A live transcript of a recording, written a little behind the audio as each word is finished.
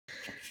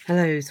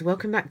Hello, so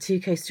welcome back to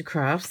Coaster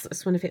Crafts. I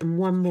just want to fit in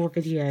one more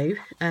video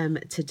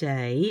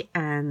today,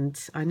 and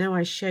I know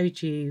I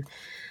showed you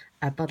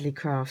a Budley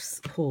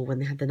Crafts haul when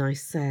they had the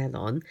nice sale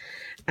on,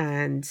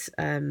 and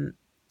I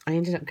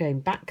ended up going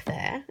back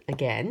there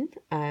again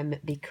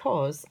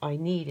because I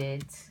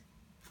needed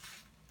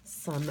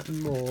some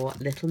more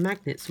little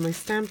magnets for my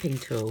stamping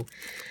tool,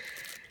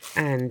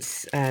 and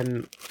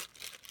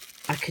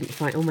I couldn't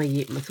find all my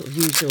sort of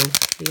usual,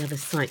 the other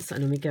sites that I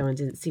normally go on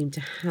didn't seem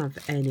to have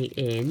any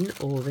in,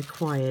 or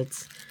required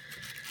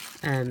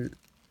a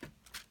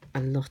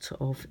lot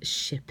of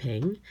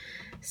shipping.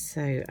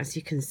 So as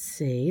you can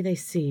see, they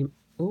seem,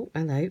 oh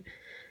hello,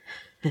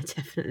 they're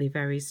definitely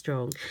very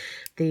strong.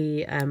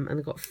 And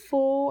I got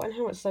 4, and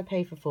how much did I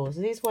pay for 4?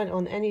 So these weren't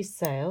on any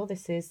sale.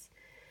 This is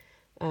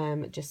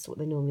just what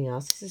they normally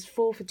are. So this is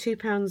 4 for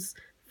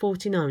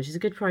 £2.49, which is a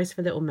good price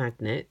for little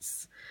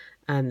magnets.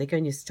 They go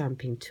in your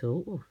stamping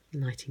tool. Oh, the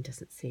lighting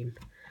doesn't seems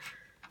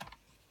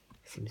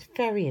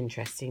very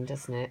interesting,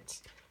 doesn't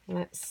it?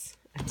 Let's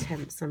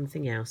attempt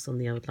something else on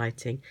the old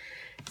lighting.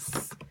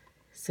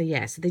 So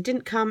yeah, so they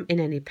didn't come in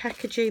any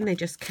packaging. They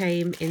just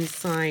came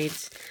inside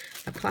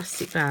a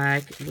plastic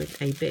bag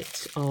with a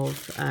bit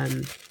of,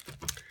 I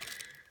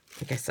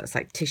guess that's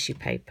like tissue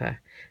paper.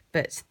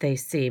 But they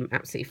seem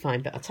absolutely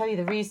fine. But I'll tell you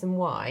the reason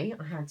why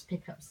I had to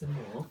pick up some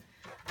more.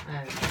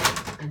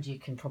 And you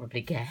can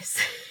probably guess.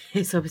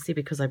 It's obviously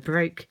because I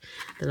broke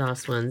the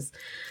last ones,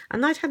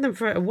 and I'd had them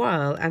for a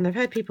while, and I've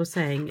heard people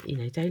saying, you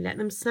know, don't let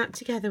them snap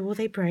together or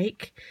they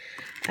break.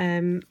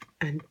 And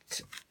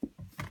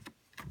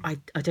I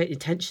don't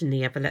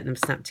intentionally ever let them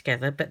snap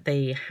together, but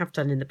they have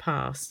done in the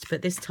past.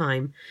 But this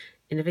time,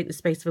 in I think the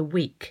space of a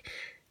week,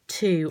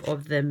 2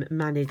 of them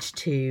managed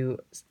to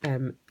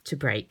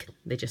break.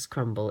 They just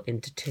crumble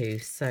into 2.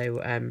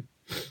 So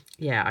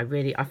yeah,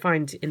 I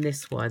find in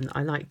this one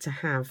I like to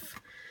have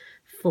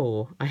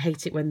 4. I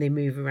hate it when they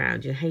move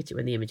around. You hate it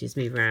when the images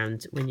move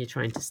around when you're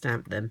trying to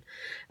stamp them.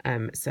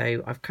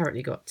 So I've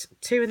currently got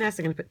 2 in there, so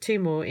I'm going to put 2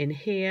 more in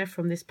here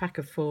from this pack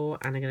of 4,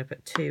 and I'm going to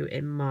put 2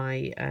 in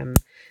my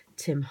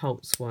Tim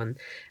Holtz one.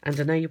 And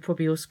I know you're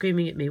probably all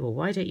screaming at me, well,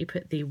 why don't you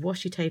put the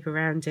washi tape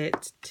around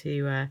it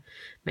to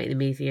make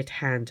them easier to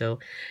handle?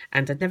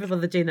 And I'd never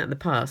bothered doing that in the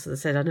past. As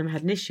I said, I never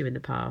had an issue in the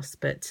past,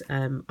 but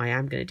I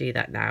am going to do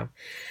that now.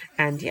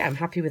 And yeah, I'm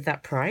happy with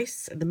that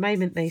price. At the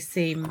moment,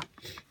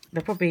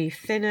 they're probably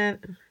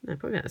thinner. No,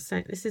 probably about the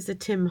same. This is the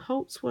Tim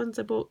Holtz ones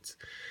I bought,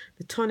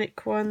 the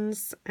tonic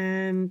ones,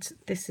 and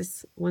this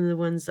is one of the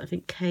ones that I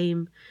think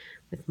came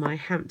with my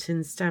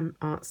Hampton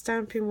Art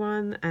Stamping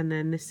one, and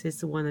then this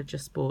is the one I've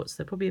just bought. So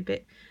they're probably a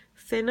bit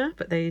thinner,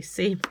 but they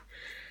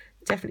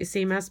definitely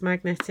seem as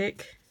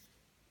magnetic.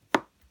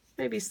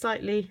 Maybe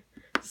slightly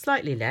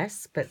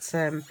less, but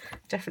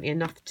definitely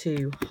enough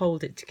to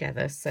hold it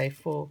together. So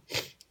for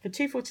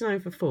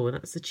 £2.49 for 4,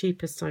 that's the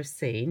cheapest I've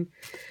seen.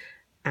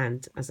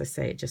 And as I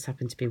say, it just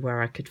happened to be where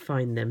I could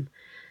find them.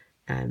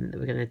 That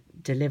we're going to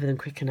deliver them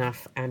quick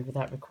enough and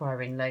without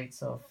requiring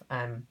loads of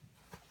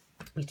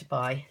me to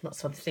buy lots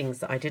of other things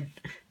that I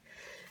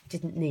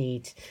didn't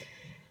need.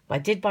 But I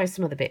did buy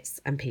some other bits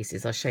and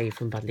pieces I'll show you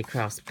from Budley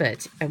Crafts.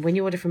 But when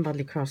you order from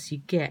Budley Crafts, you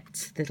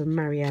get the little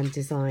Marianne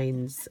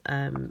Designs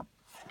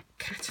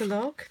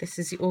catalogue. This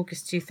is the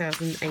August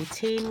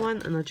 2018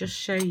 one, and I'll just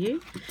show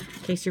you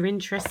in case you're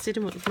interested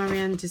in what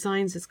Marianne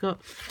Designs has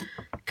got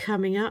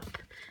coming up.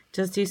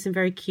 Does do some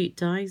very cute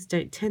dies.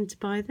 Don't tend to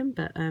buy them,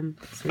 but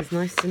so it's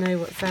nice to know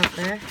what's out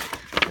there.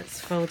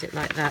 Let's fold it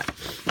like that,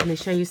 and they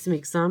show you some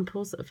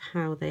examples of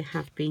how they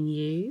have been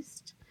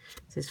used.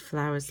 So those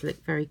flowers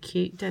look very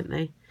cute, don't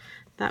they?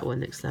 That one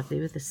looks lovely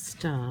with a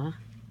star.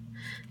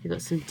 You've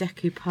got some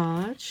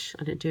decoupage.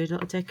 I don't do a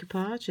lot of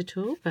decoupage at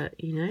all, but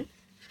you know,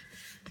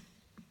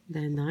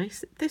 they're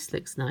nice. This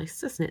looks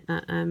nice, doesn't it?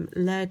 That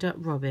layered up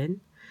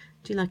robin.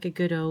 Do you like a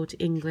good old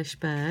English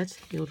bird,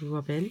 the old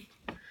robin?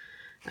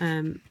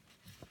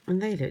 And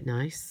they look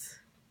nice.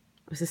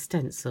 It was a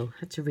stencil.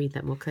 Had to read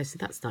that more closely.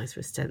 That's nice for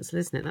a stencil,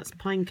 isn't it? That's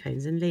pine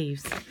cones and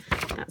leaves.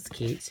 That's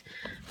cute.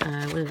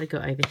 What have they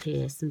got over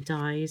here? Some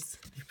dies.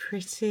 They're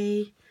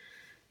pretty.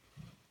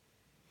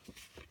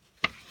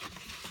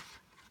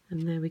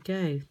 And there we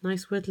go.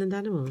 Nice woodland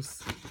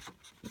animals.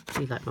 I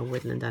do like my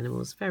woodland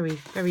animals. Very,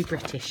 very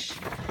British.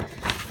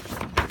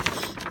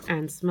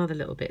 And some other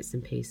little bits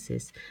and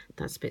pieces.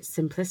 That's a bit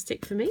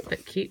simplistic for me,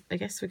 but cute, I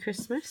guess, for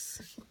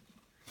Christmas.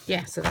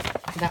 Yeah, so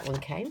that one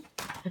came.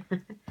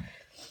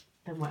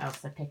 And what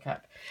else did I pick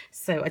up?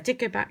 So I did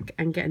go back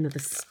and get another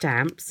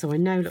stamp. So I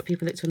know a lot of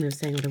people looked on there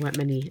saying, oh, there weren't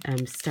many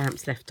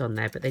stamps left on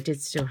there, but they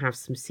did still have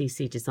some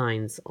CC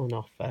Designs on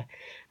offer.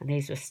 And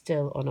these were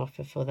still on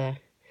offer for the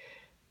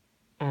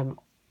for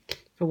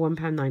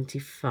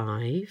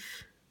 £1.95.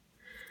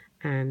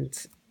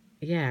 And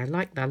yeah, I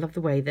like that. I love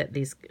the way that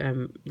these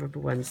rubber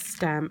ones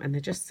stamp, and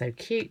they're just so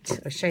cute. I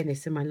was showing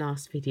this in my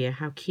last video,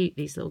 how cute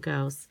these little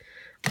girls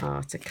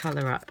are to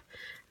colour up.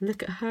 And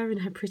look at her in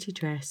her pretty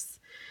dress.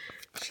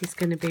 She's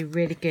going to be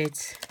really good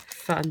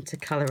fun to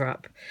colour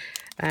up.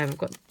 I've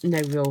got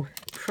no real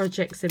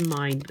projects in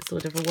mind, but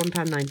sort of a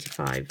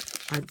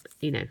 £1.95.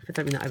 You know, for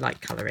something that I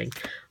like colouring,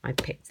 I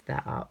picked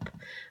that up.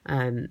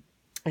 And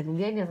then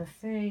the only other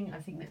thing I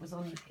think that was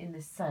on in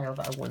this sale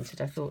that I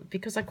wanted, I thought,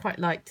 because I quite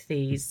liked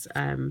these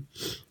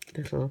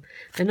little,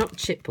 they're not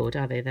chipboard,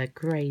 are they? They're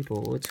grey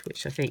board,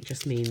 which I think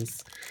just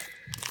means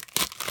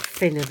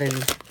thinner than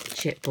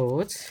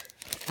chipboard,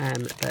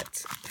 but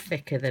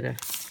thicker than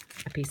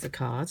a piece of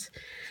card.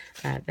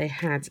 They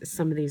had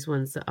some of these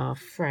ones that are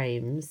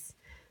frames.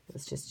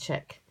 Let's just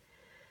check.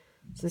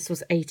 So this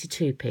was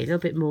 82p, a little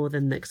bit more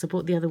than that, because I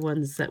bought the other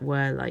ones that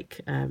were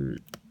like,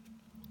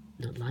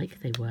 not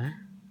like, they were,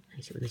 I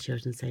hate it when the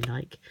children say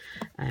like,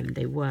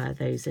 they were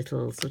those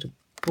little sort of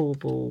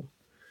bauble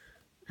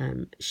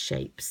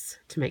shapes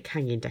to make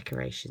hanging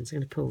decorations. I'm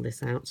going to pull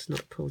this out,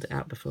 not pulled it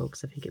out before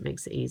because I think it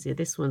makes it easier.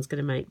 This one's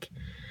going to make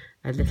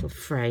a little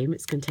frame.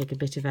 It's going to take a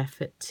bit of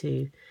effort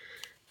to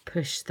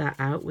push that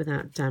out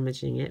without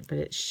damaging it, but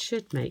it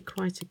should make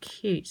quite a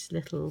cute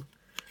little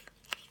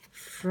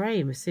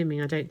frame,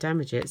 assuming I don't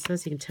damage it. So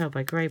as you can tell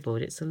by grey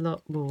board, it's a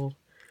lot more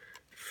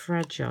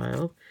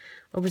fragile.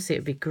 Obviously it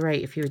would be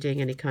great if you were doing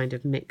any kind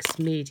of mixed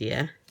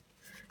media,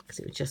 because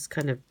it would just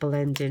kind of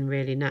blend in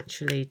really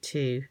naturally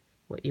to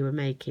what you were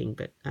making,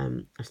 but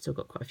I've still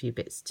got quite a few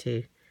bits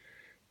to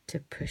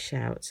push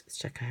out. Let's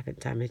check I haven't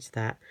damaged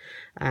that,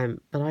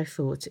 but I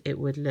thought it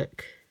would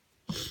look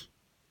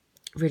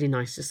really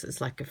nice just as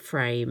like a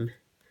frame.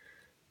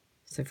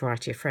 It's a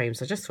variety of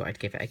frames. I just thought I'd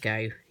give it a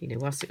go, you know,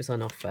 whilst it was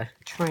on offer,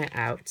 try it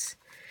out,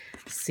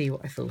 see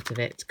what I thought of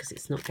it, because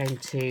it's not going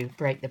to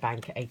break the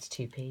bank at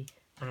 82p,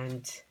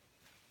 and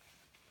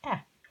yeah,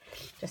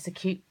 just a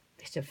cute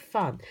bit of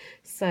fun.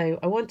 So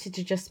I wanted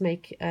to just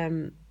make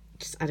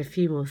just add a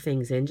few more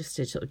things in just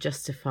to sort of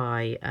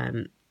justify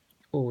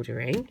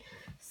ordering.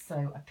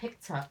 So I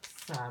picked up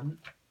some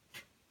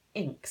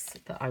inks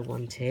that I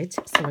wanted.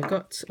 So I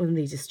got one of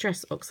these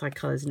Distress Oxide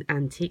colours in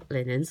Antique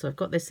Linen. So I've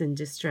got this in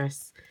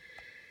Distress,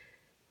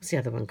 what's the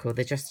other one called?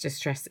 The Just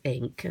Distress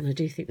ink. And I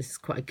do think this is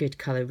quite a good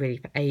colour really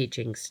for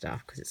ageing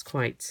stuff, because it's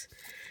quite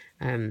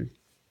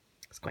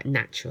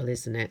natural,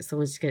 isn't it? So I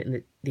wanted to get it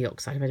in the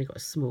oxide. I've only got a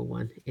small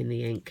one in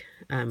the ink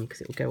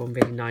because it will go on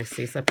really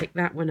nicely. So I picked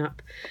that one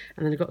up,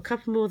 and then I've got a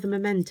couple more of the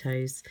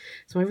Mementos.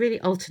 So I really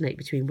alternate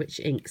between which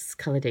inks,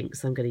 coloured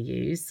inks I'm going to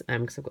use,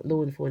 because I've got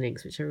Lawnfawn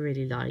inks, which I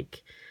really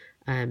like.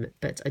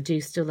 But I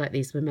do still like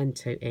these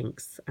Memento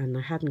inks, and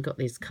I hadn't got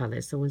these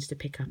colours, so I wanted to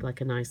pick up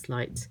like a nice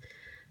light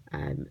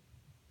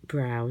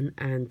brown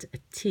and a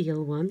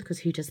teal one, because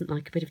who doesn't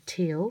like a bit of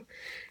teal?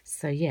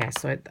 So yeah,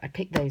 so I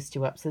picked those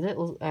two up. So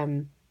little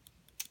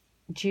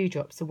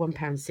dewdrops are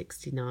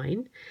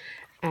 £1.69,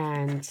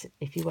 and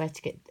if you were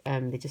to get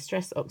the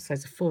Distress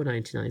Oxides are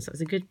 £4.99, so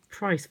that's a good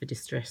price for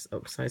Distress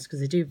Oxides, because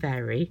they do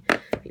vary.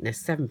 I think they're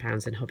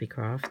 £7 in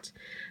Hobbycraft,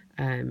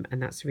 and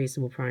that's a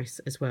reasonable price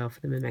as well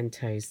for the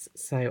Mementos.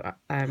 So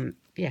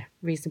yeah,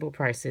 reasonable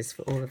prices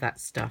for all of that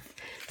stuff.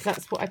 So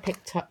that's what I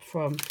picked up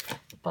from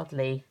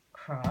Budley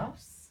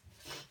Crafts.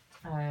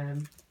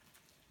 And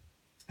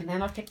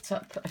then I picked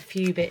up a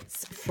few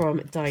bits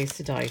from Dies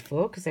to Die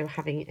For, because they were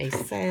having a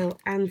sale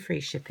and free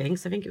shipping.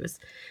 So I think it was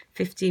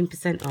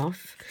 15%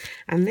 off.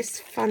 And this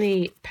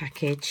funny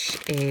package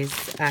is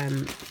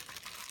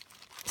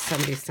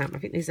somebody's stamp. I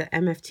think these are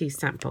MFT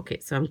stamp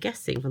pockets. So I'm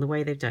guessing from the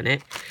way they've done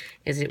it,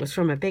 is it was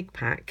from a big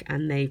pack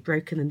and they've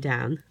broken them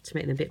down to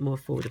make them a bit more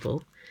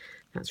affordable.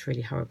 That's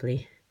really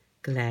horribly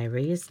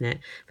glary, isn't it?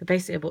 But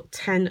basically I bought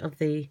 10 of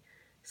the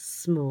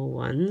small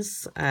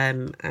ones,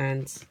 and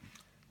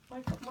I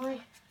got my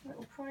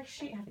little price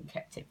sheet. I haven't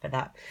kept it for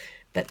that,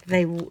 but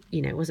they will,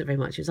 you know, it wasn't very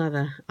much. It was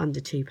either under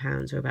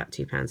 £2 or about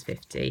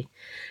 £2.50.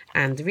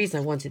 And the reason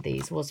I wanted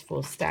these was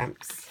for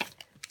stamps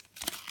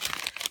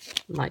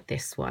like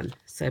this one,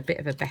 so a bit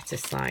of a better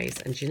size.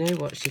 And you know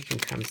what, she can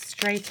come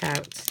straight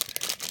out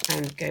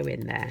and go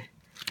in there,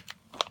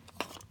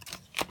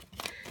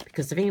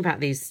 because the thing about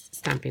these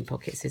stamping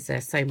pockets is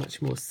they're so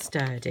much more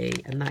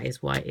sturdy, and that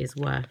is why it is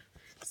worth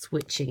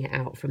switching it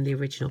out from the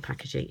original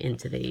packaging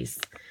into these,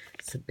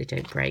 so they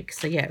don't break.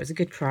 So yeah, it was a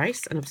good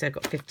price, and obviously I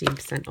got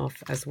 15%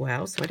 off as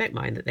well, so I don't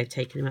mind that they've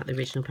taken them out the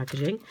original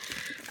packaging,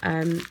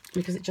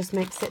 because it just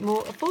makes it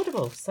more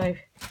affordable. So I'm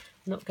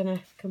not going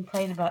to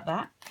complain about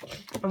that.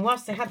 And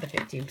whilst they had the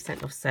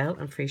 15% off sale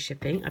and free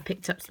shipping, I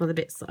picked up some other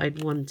bits that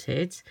I'd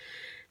wanted.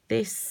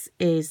 This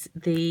is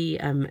the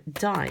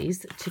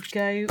dies to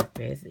go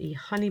with the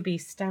Honeybee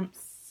stamp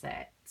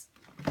set,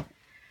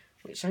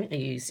 which I think I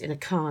used in a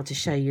card to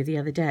show you the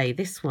other day.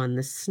 This one,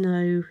 the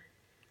snow,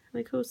 are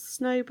they called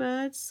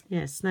snowbirds?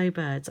 Yeah,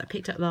 snowbirds. I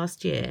picked up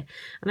last year,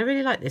 and I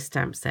really like this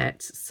stamp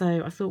set.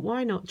 So I thought,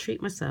 why not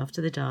treat myself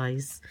to the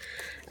dies?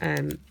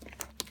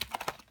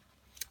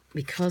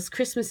 Because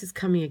Christmas is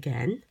coming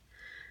again,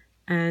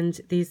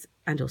 and these,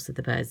 and also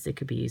the birds, they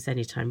could be used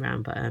any time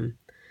round, but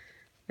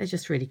they're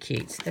just really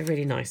cute. They're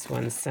really nice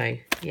ones. So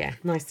yeah,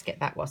 nice to get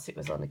that whilst it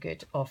was on a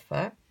good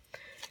offer.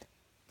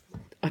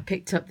 I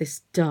picked up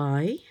this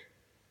die.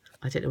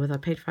 I don't know whether I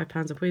paid £5 or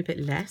probably a bit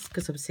less,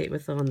 because obviously it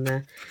was on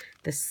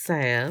the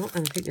sale,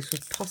 and I think this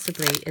was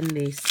possibly in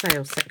the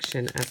sale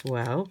section as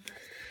well.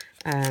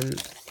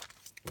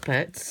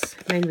 But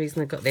the main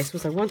reason I got this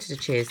was I wanted a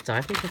Cheers die.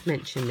 I think I've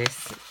mentioned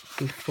this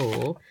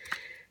before,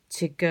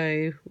 to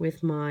go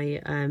with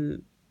my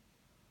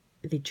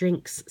the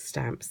drinks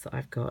stamps that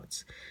I've got.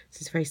 So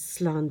it's a very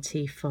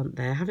slanty font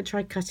there. I haven't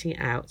tried cutting it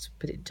out,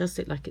 but it does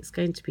look like it's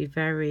going to be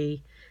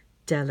very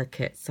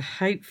delicate, so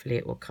hopefully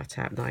it will cut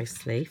out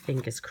nicely,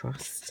 fingers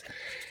crossed.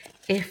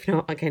 If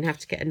not, I'm going to have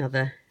to get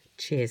another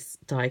Cheers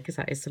die, because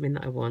that is something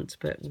that I want,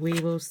 but we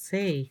will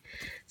see.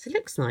 So it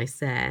looks nice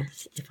there.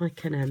 If I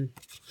can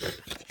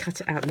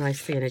cut it out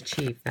nicely and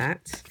achieve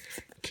that.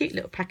 Cute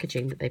little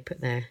packaging that they put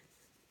their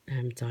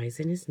dies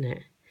in, isn't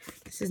it?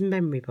 This is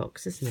Memory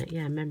Box, isn't it?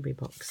 Yeah, Memory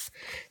Box.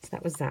 So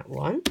that was that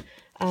one.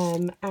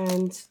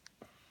 And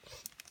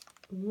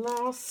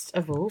last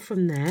of all,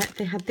 from there,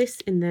 they had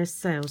this in their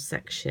sales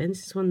section.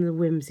 This is one of the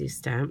Whimsy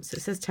stamps.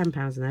 It says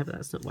 £10 in there, but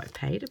that's not what I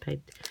paid.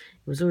 It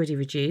was already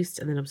reduced,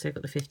 and then obviously I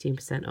got the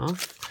 15%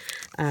 off.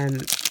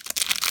 And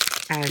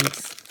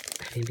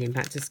having been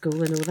back to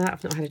school and all that,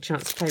 I've not had a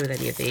chance to play with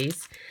any of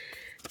these.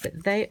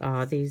 But they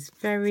are these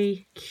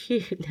very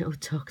cute little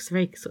dogs,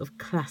 very sort of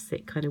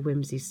classic kind of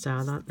Whimsy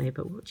style, aren't they?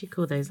 But what do you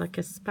call those? Like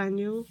a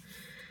spaniel,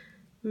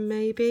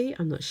 maybe?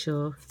 I'm not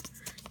sure.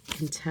 You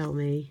can tell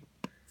me.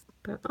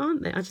 But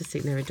aren't they? I just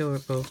think they're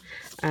adorable.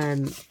 I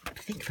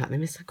think about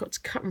them is I've got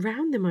to cut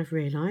round them, I've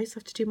realised. I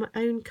have to do my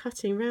own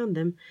cutting round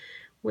them,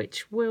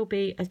 which will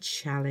be a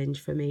challenge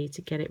for me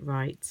to get it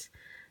right.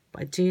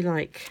 But I do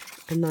like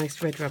a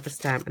nice red rubber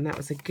stamp, and that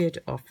was a good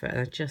offer. And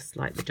I just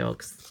like the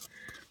dogs.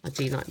 I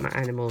do like my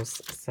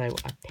animals, so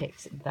I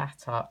picked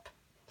that up.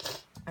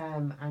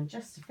 And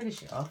just to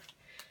finish it off,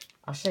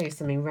 I'll show you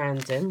something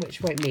random, which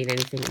won't mean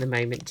anything at the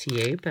moment to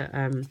you, but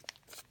until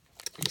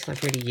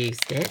I've really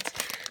used it.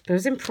 But I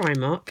was in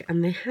Primark,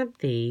 and they had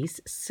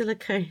these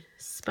silicone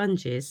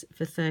sponges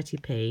for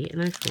 30p,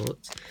 and I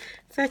thought,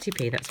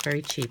 30p, that's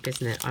very cheap,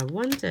 isn't it? I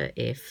wonder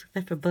if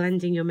they're for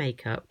blending your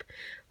makeup.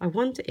 I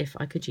wonder if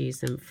I could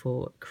use them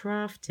for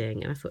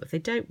crafting, and I thought if they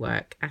don't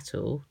work at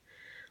all,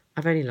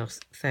 I've only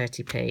lost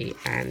 30p,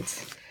 and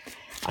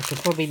I could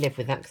probably live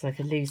with that because I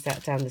could lose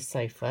that down the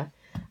sofa.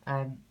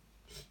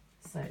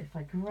 So if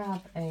I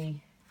grab a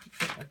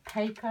bit of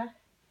paper,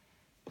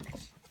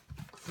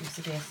 seems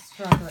to be a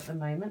struggle at the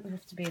moment. There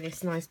has to be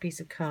this nice piece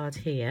of card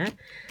here.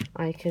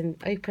 I can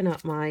open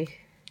up my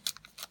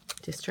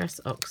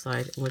Distress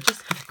Oxide, and we'll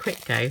just have a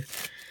quick go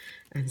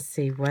and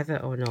see whether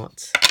or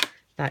not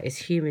that is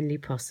humanly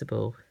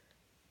possible.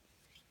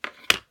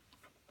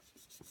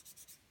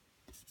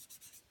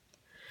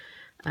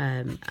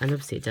 And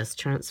obviously it does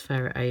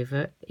transfer it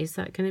over. Is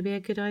that going to be a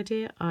good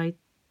idea? At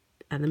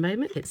the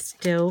moment it's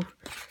still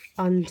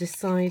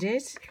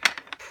undecided.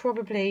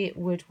 Probably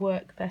would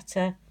work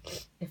better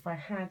if I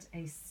had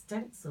a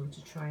stencil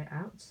to try it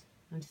out.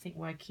 I have to think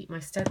where I keep my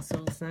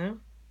stencils now.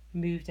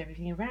 Moved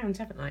everything around,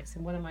 haven't I? It's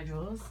in one of my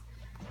drawers.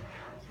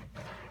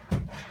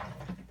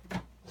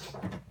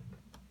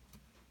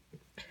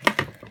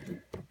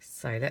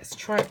 So let's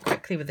try it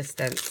quickly with a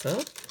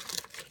stencil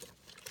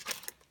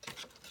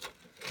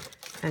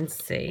and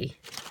see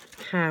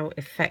how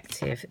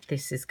effective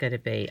this is going to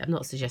be. I'm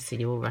not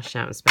suggesting you all rush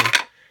out and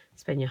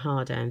spend your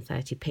hard-earned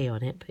 30p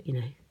on it, but you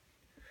know,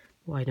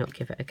 why not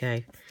give it a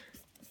go?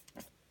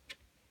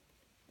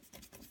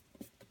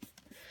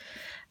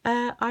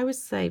 I would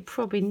say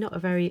probably not a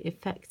very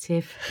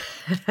effective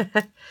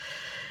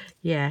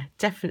yeah,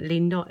 definitely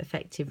not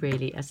effective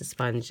really as a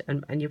sponge.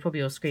 And you're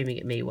probably all screaming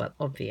at me, well,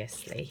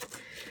 obviously.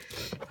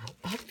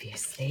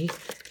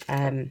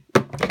 I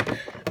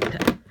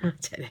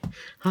don't know,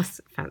 I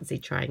fancy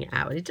trying it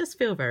out. It does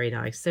feel very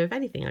nice. So if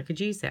anything, I could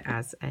use it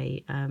as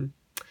a, what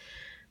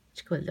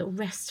do you call it, a little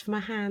rest for my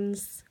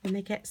hands when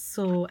they get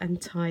sore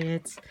and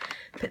tired.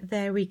 But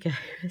there we go.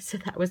 So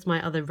that was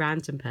my other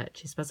random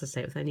purchase. But as I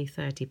say, it was only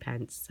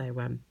 30p. So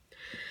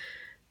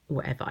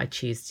whatever I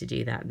choose to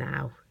do that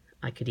now.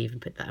 I could even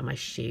put that on my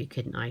shoe,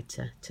 couldn't I,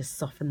 to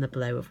soften the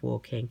blow of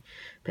walking.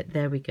 But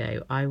there we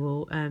go. I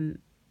will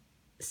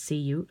see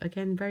you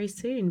again very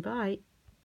soon. Bye.